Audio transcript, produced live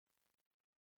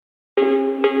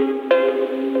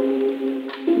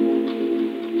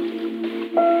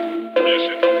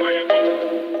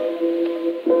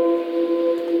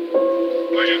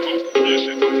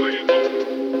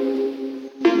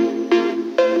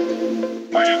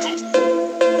Good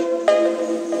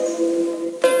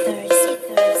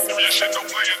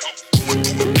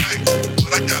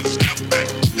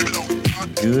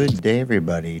day,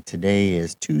 everybody. Today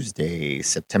is Tuesday,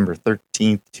 September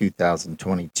 13th,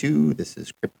 2022. This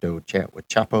is Crypto Chat with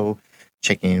Chapo,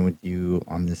 checking in with you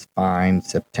on this fine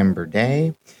September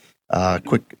day.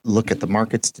 Quick look at the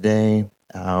markets today.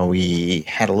 We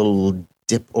had a little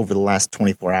dip over the last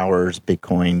 24 hours.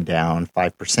 Bitcoin down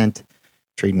 5%,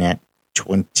 trading at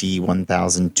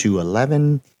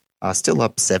 21,211. Still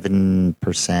up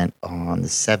 7% on the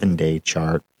 7-day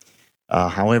chart.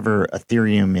 However,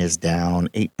 Ethereum is down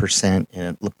 8%,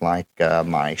 and it looked like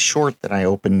my short that I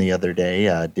opened the other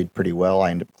day did pretty well.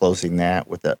 I ended up closing that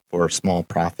for a small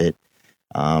profit.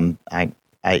 I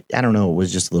don't know. It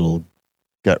was just a little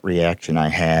gut reaction I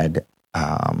had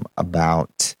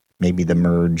about maybe the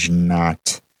merge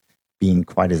not being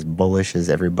quite as bullish as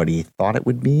everybody thought it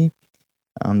would be.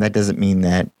 That doesn't mean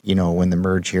that, when the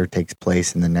merge here takes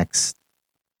place in the next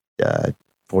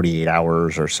 48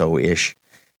 hours or so-ish,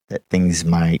 that things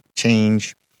might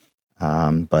change.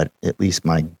 But at least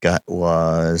my gut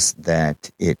was that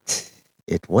it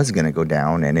was going to go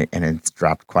down, and it's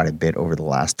dropped quite a bit over the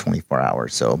last 24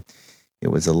 hours. So it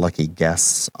was a lucky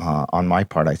guess on my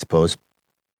part, I suppose.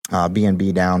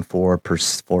 BNB down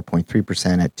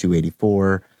 4.3% at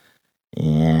 284,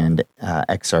 and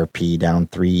XRP down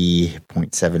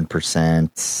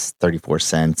 3.7%, 34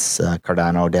 cents.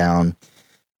 Cardano down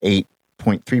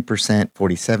 8.3%,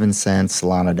 47 cents.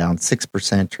 Solana down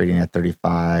 6%, trading at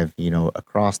 35.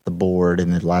 Across the board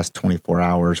in the last 24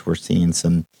 hours, we're seeing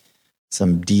some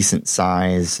decent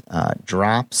size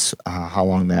drops. How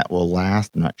long that will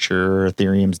last, I'm not sure.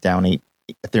 Ethereum's down 8.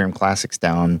 Ethereum Classic's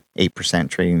down 8%,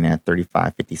 trading at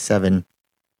 35.57.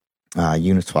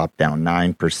 Uniswap down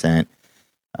 9%.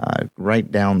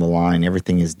 Right down the line,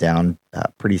 everything is down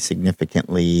pretty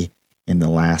significantly in the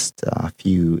last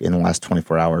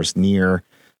 24 hours. Near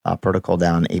protocol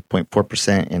down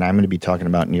 8.4%, and I'm going to be talking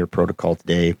about Near protocol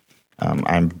today.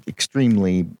 I'm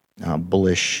extremely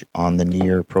bullish on the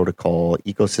Near protocol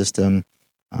ecosystem.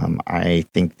 I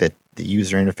think that the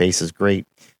user interface is great,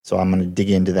 so I'm going to dig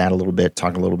into that a little bit,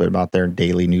 talk a little bit about their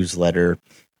daily newsletter.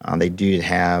 They do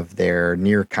have their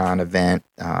NearCon event.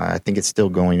 I think it's still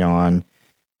going on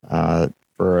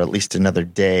for at least another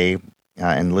day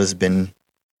in Lisbon.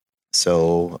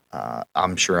 So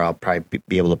I'm sure I'll probably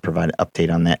be able to provide an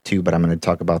update on that too, but I'm going to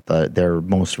talk about their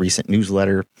most recent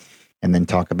newsletter and then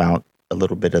talk about a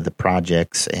little bit of the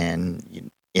projects and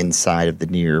inside of the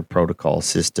Near protocol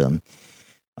system.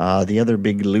 The other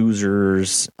big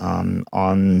losers on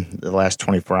the last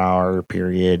 24-hour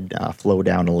period, Flow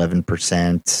down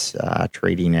 11%,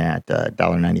 trading at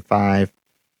 $1.95.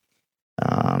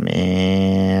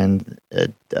 And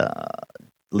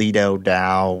Lido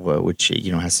DAO, which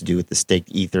has to do with the staked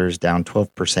ethers, down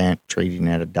 12%, trading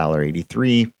at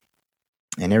 $1.83,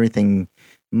 and everything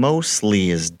mostly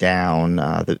is down.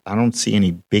 I don't see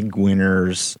any big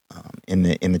winners in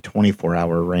the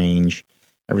 24-hour range.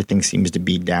 Everything seems to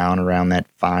be down around that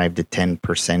 5 to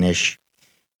 10% ish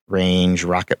range.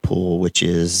 Rocket Pool, which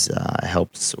is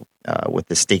helps with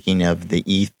the staking of the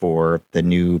ETH for the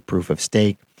new proof of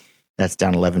stake. That's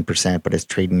down 11%, but it's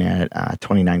trading at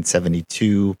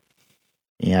 $29.72.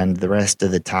 And the rest of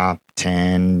the top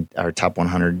 10 or top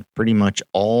 100, pretty much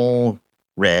all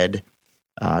red.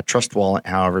 Trust Wallet,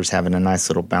 however, is having a nice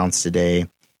little bounce today,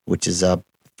 which is up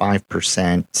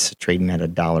 5%, trading at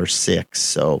 $1.06.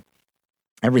 So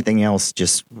everything else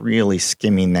just really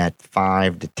skimming that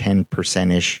 5 to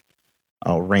 10% ish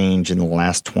range in the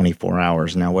last 24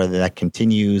 hours. Now, whether that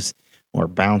continues or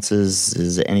bounces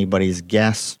is anybody's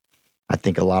guess. I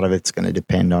think a lot of it's going to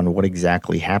depend on what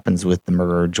exactly happens with the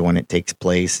merge when it takes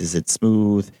place. Is it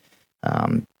smooth?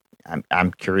 I'm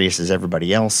curious as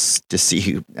everybody else to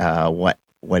see what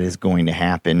is going to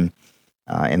happen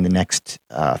in the next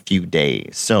few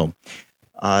days. So,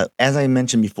 as I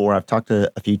mentioned before, I've talked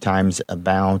a few times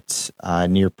about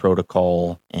Near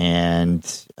protocol, and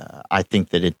I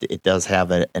think that it does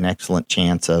have an excellent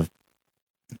chance of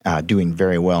doing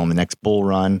very well in the next bull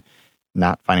run.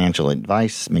 Not financial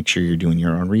advice. Make sure you're doing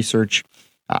your own research.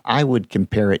 I would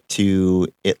compare it to,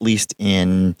 at least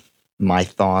in my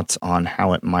thoughts on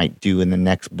how it might do in the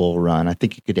next bull run. I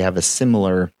think it could have a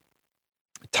similar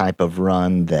type of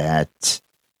run that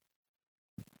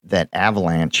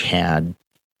Avalanche had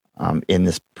in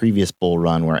this previous bull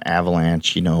run, where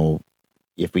Avalanche,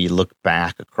 if we look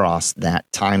back across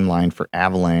that timeline for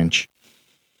Avalanche,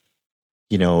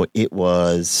 it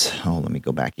was, let me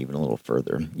go back even a little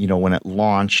further. When it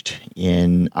launched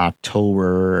in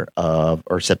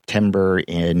September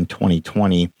in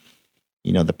 2020,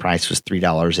 The price was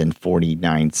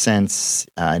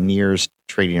 $3.49. Near's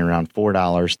trading around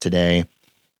 $4 today.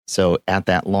 So at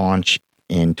that launch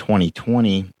in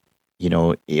 2020,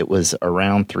 it was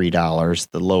around $3.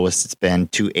 The lowest it's been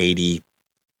 $2.80,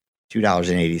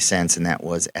 and that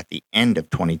was at the end of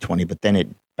 2020. But then it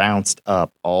bounced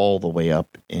up all the way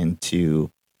up into,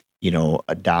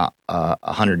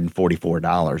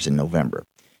 $144 in November.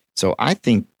 So I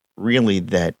think really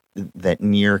that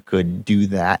Near could do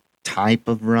that type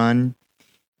of run,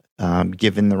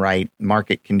 given the right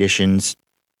market conditions.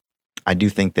 I do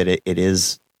think that it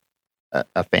is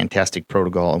a fantastic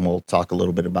protocol, and we'll talk a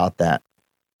little bit about that.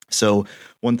 So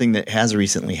one thing that has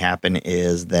recently happened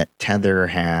is that Tether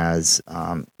has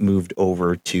moved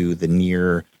over to the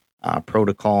Near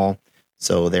protocol.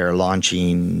 So they're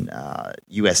launching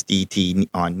USDT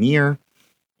on Near,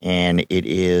 and it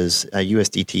is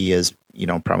USDT is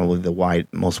probably the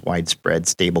most widespread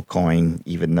stable coin,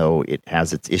 even though it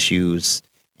has its issues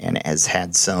and has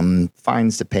had some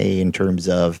fines to pay in terms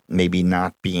of maybe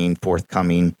not being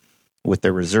forthcoming with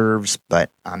their reserves.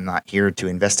 But I'm not here to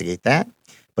investigate that.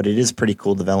 But it is pretty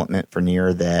cool development for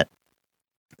Near that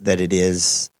it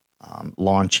is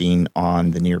launching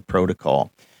on the Near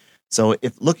protocol. So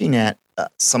if looking at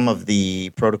some of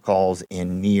the protocols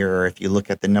in Near, if you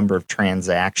look at the number of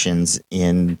transactions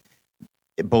in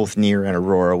both Near and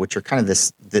Aurora, which are kind of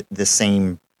the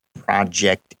same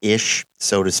project-ish,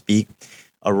 so to speak,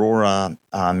 Aurora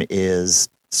is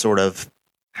sort of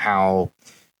how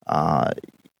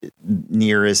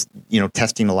Near is,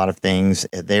 testing a lot of things.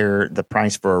 The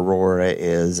price for Aurora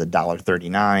is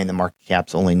 $1.39. The market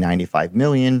cap's only 95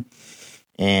 million,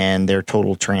 and their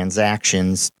total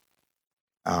transactions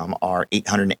are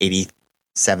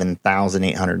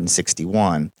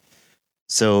 887,861.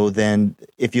 So then,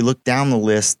 if you look down the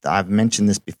list, I've mentioned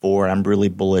this before. I'm really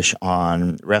bullish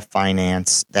on Ref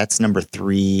Finance. That's number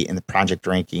 3 in the project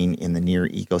ranking in the Near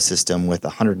ecosystem with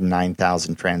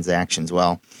 109,000 transactions.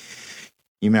 Well,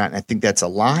 I think that's a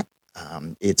lot.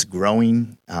 It's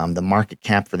growing. The market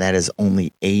cap for that is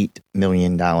only $8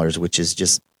 million, which is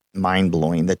just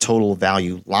mind-blowing. The total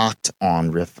value locked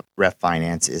on Ref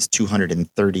Finance is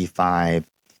 $235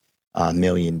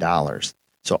 million.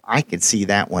 So I could see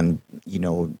that one,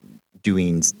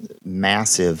 doing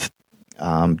massive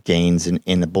gains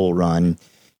in the bull run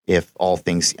if all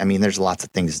things, there's lots of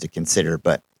things to consider,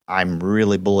 but I'm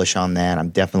really bullish on that. I'm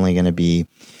definitely going to be,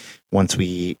 once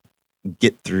we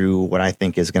get through what I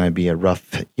think is going to be a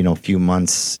rough, few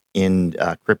months in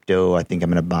crypto, I think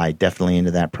I'm going to buy definitely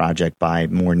into that project, buy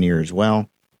more Near as well.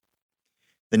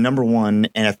 The number one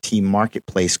NFT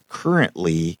marketplace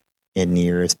currently in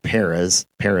Near is Paras.id.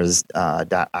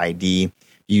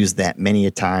 Used that many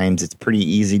a times. It's pretty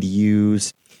easy to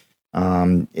use.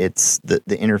 It's the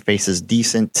interface is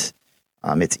decent.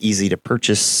 It's easy to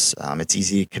purchase. It's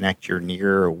easy to connect your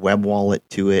Near web wallet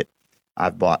to it.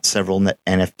 I've bought several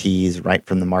NFTs right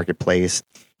from the marketplace,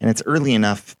 and it's early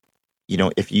enough.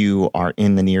 If you are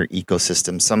in the Near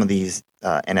ecosystem, some of these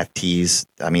NFTs,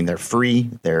 they're free.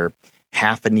 They're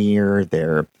half a Near.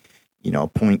 They're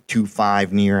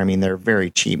 0.25 Near. They're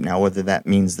very cheap. Now, whether that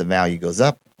means the value goes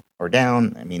up or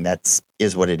down, that's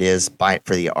what it is. Buy it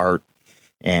for the art,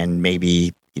 and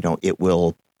maybe, it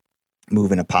will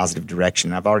move in a positive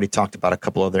direction. I've already talked about a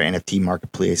couple other NFT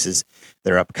marketplaces.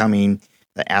 They're upcoming.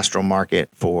 The Astro Market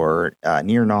for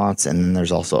Near Nauts, and then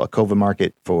there's also a Kova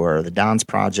Market for the Dons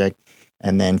project,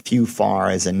 and then Few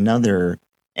Far is another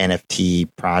NFT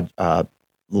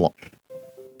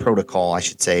protocol, I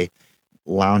should say,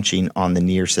 launching on the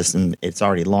Near system. It's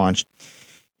already launched,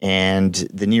 and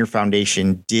the Near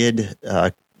Foundation did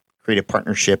create a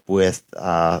partnership with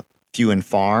Few and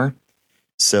Far.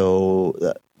 So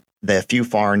the Few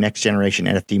Far next generation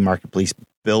NFT marketplace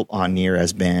built on Near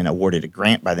has been awarded a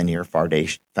grant by the Near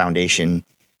Foundation,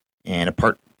 and a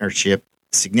partnership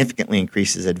significantly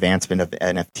increases advancement of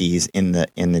NFTs in the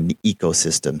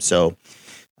ecosystem. So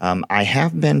I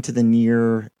have been to the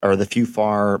Near or the Few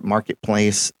Far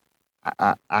marketplace.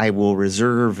 I will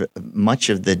reserve much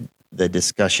of the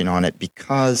discussion on it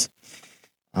because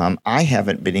I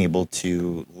haven't been able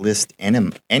to list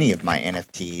any of my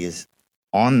NFTs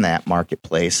on that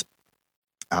marketplace.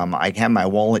 I have my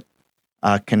wallet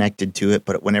connected to it,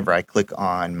 but whenever I click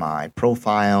on my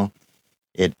profile,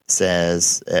 it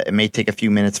says it may take a few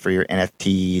minutes for your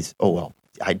NFTs. Oh, well,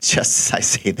 I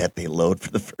say that they load for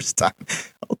the first time.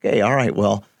 Okay, all right.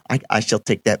 Well, I shall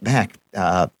take that back,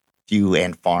 Few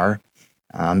and Far.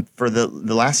 For the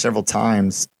last several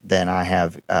times that I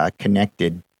have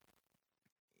connected,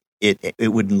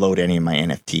 it wouldn't load any of my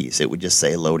NFTs. It would just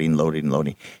say loading.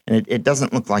 And it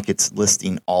doesn't look like it's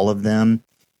listing all of them.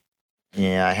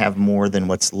 Yeah, I have more than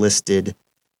what's listed.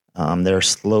 They're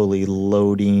slowly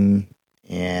loading,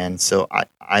 and so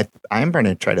I'm going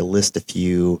to try to list a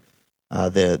few.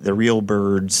 The real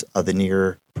birds of the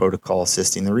near protocol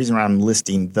assisting. The reason why I'm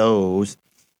listing those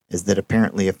is that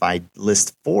apparently if I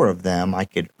list 4 of them, I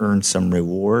could earn some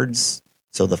rewards.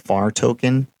 So the FAR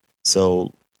token.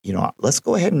 So, let's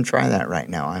go ahead and try that right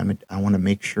now. I want to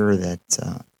make sure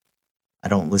that I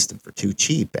don't list them for too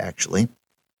cheap, actually.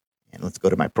 And let's go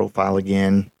to my profile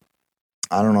again.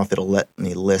 I don't know if it'll let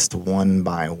me list one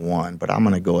by one, but I'm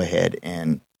going to go ahead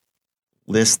and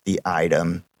list the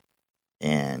item,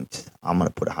 and I'm going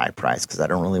to put a high price because I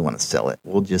don't really want to sell it.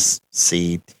 We'll just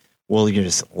see. We'll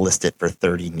just list it for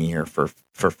 30 near for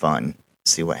fun.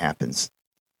 See what happens.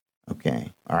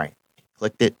 Okay. All right.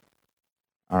 Clicked it.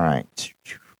 All right.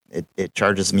 It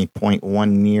charges me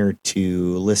 0.1 near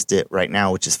to list it right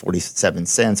now, which is 47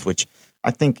 cents, which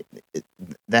I think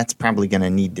that's probably going to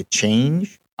need to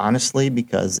change, honestly,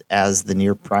 because as the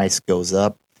near price goes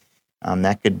up,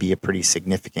 that could be a pretty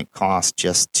significant cost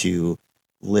just to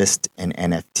list an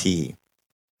NFT.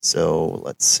 So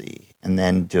let's see. And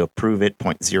then to approve it,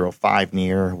 0.05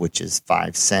 near, which is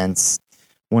 5 cents.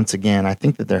 Once again, I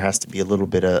think that there has to be a little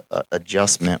bit of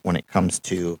adjustment when it comes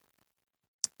to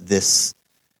this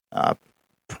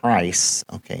price.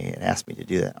 Okay, it asked me to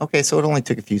do that. Okay, so it only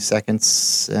took a few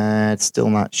seconds. It's still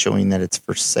not showing that it's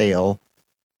for sale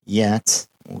yet.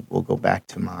 We'll go back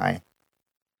to my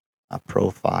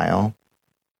profile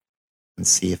and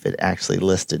see if it actually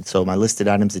listed. So my listed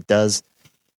items, it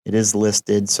is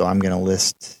listed. So I'm going to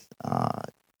list, I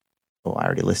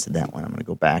already listed that one. I'm going to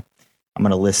go back. I'm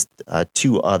going to list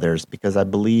 2 others because I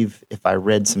believe if I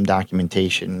read some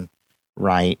documentation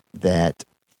right, that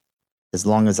as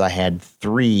long as I had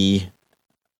 3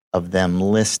 of them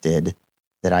listed,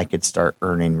 that I could start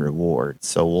earning rewards.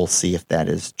 So we'll see if that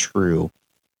is true.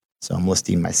 So I'm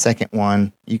listing my second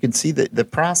one. You can see that the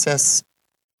process,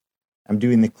 I'm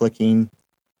doing the clicking.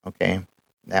 Okay,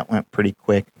 that went pretty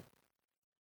quick.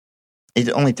 It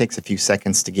only takes a few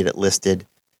seconds to get it listed.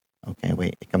 Okay,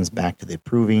 wait, it comes back to the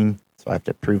approving. So I have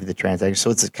to approve the transaction. So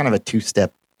it's kind of a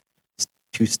two-step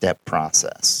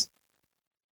process.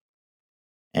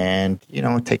 And,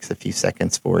 it takes a few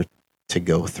seconds for it to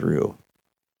go through.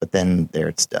 But then there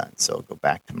it's done. So go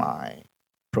back to my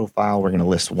profile. We're going to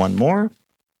list one more.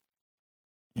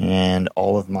 And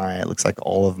it looks like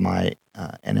all of my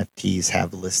NFTs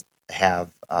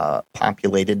have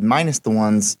populated, minus the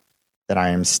ones that I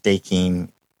am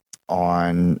staking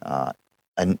on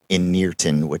in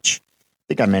Nearton, which I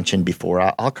think I mentioned before.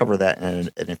 I'll cover that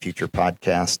in a future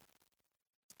podcast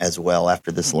as well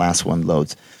after this last one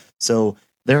loads. So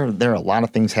there are a lot of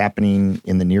things happening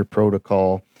in the Near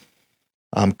protocol.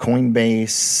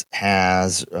 Coinbase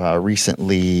has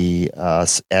recently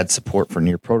add support for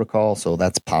Near protocol, so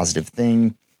that's a positive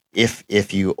thing.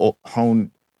 If you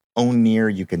own Near,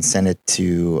 you can send it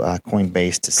to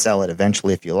Coinbase to sell it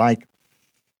eventually if you like.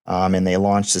 And they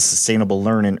launched a sustainable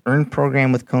learn and earn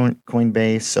program with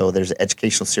Coinbase. So there's an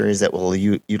educational series that will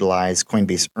utilize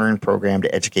Coinbase Earn program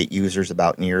to educate users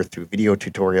about Near through video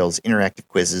tutorials, interactive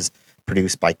quizzes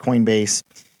produced by Coinbase.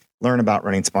 Learn about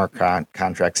running smart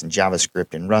contracts in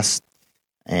JavaScript and Rust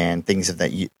and things of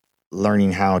that.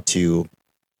 Learning how to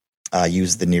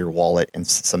use the Near wallet and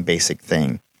some basic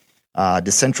thing.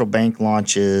 Decentral Bank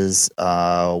launches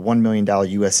 $1 million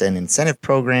USN incentive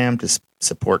program to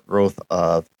support growth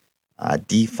of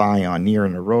DeFi on Near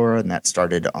and Aurora, and that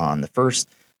started on the 1st.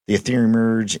 The Ethereum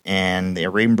Merge and the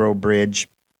Rainbow Bridge,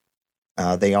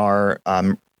 they are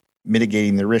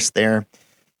mitigating the risk there.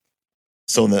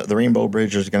 So the Rainbow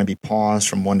Bridge is going to be paused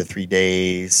from 1 to 3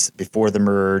 days before the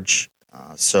merge.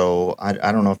 So I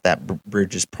don't know if that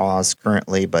bridge is paused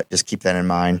currently, but just keep that in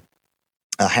mind.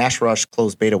 Hash Rush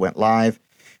closed beta went live,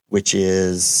 which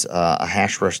is a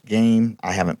Hash Rush game.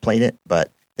 I haven't played it,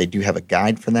 but they do have a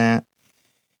guide for that.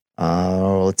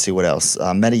 Let's see what else.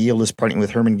 MetaYield is partnering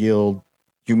with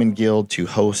Human Guild to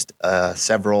host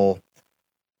several.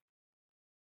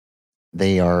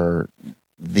 They are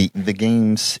the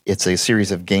games. It's a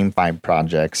series of GameFi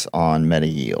projects on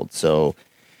MetaYield. So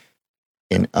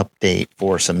an update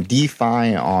for some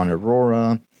DeFi on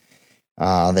Aurora.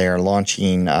 They are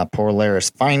launching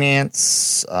Polaris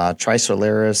Finance.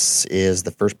 Trisolaris is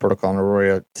the first protocol in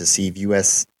Aurora to receive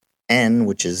USN,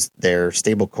 which is their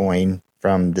stablecoin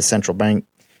from the central bank.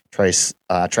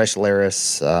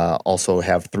 Trisolaris also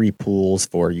have 3 pools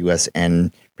for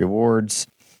USN rewards.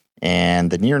 And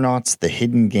the Nearnauts, the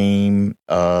hidden game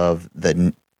of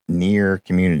the Near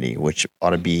community, which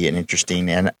ought to be an interesting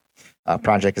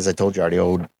project. As I told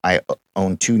you, I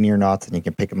own 2 Nearnauts, and you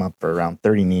can pick them up for around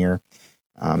 30 Near.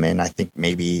 And I think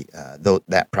maybe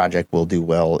that project will do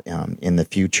well in the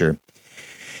future.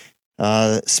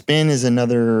 Spin is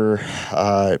another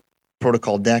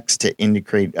protocol DEX to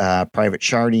integrate private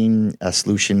sharding, a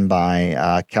solution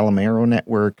by Calamaro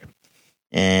Network,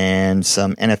 and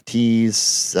some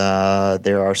NFTs.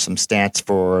 There are some stats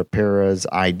for Para's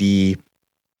ID,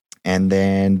 and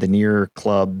then the Near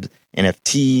Club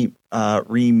NFT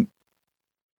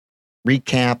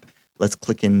recap. Let's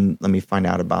click in. Let me find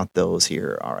out about those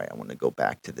here. All right, I want to go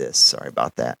back to this. Sorry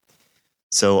about that.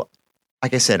 So,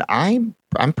 like I said, I'm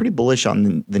pretty bullish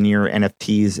on the Near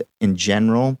NFTs in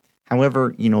general.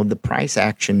 However, the price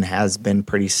action has been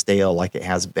pretty stale, like it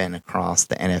has been across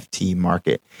the NFT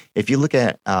market. If you look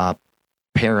at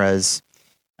Para's,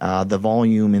 the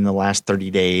volume in the last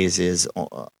 30 days is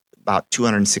about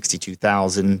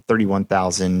 262,000,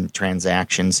 31,000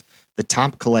 transactions. The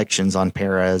top collections on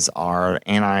Para's are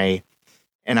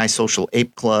Anti-Social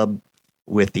Ape Club,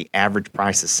 with the average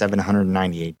price of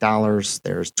 $798.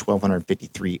 There's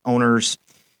 1,253 owners.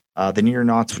 The Near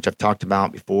Naughts, which I've talked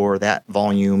about before, that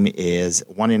volume is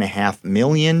 1.5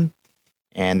 million,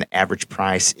 and the average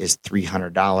price is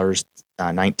 $300.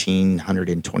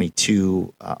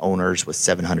 1,922 owners with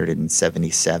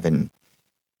 777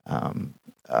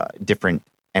 different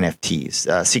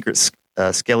NFTs. Secret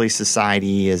Skelly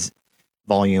Society is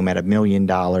volume at $1 million.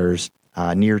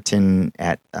 Nearton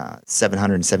at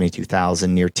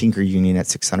 772,000. Near Tinker Union at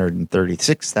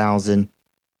 636,000.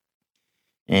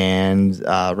 And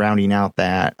rounding out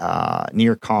that,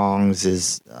 Near Kongs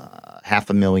is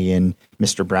 500,000.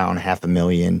 Mr. Brown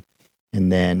 500,000.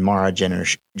 And then Mara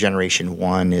Generation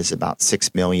 1 is about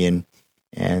 6 million,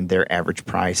 and their average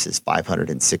price is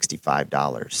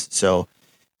 $565. So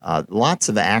lots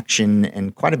of action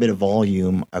and quite a bit of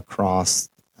volume across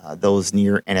those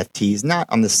Near NFTs, not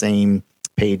on the same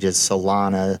page as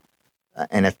Solana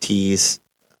NFTs.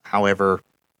 However,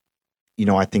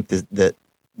 I think the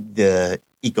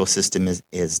ecosystem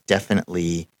is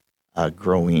definitely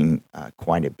growing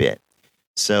quite a bit.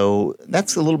 So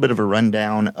that's a little bit of a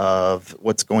rundown of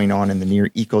what's going on in the Near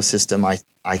ecosystem.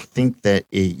 I think that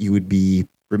you would be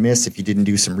remiss if you didn't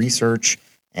do some research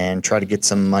and try to get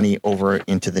some money over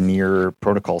into the Near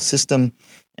protocol system,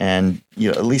 and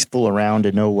at least fool around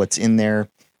to know what's in there.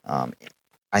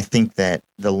 I think that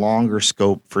the longer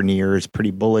scope for Near is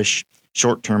pretty bullish.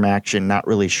 Short-term action, not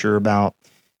really sure about.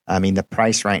 I mean, the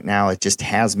price right now, it just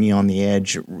has me on the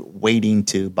edge, waiting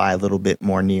to buy a little bit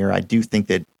more Near. I do think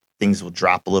that things will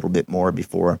drop a little bit more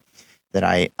before that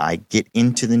I get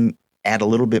into add a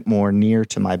little bit more Near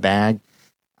to my bag.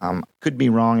 Could be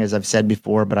wrong, as I've said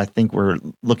before, but I think we're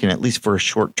looking at least for a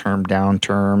short-term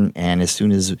downturn. And as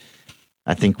soon as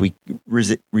I think we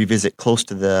revisit close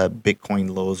to the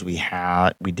Bitcoin lows we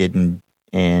did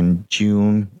in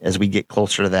June, as we get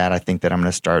closer to that, I think that I'm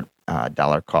going to start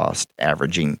dollar cost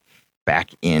averaging back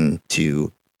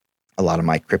into a lot of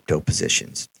my crypto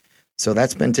positions. So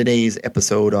that's been today's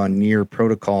episode on Near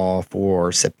Protocol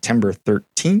for September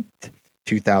 13th,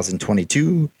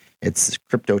 2022. It's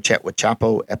Crypto Chat with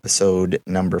Chapo, episode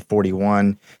number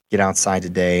 41. Get outside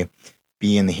today,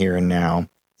 be in the here and now,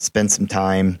 spend some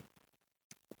time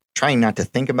trying not to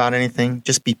think about anything,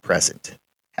 just be present.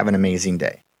 Have an amazing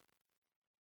day.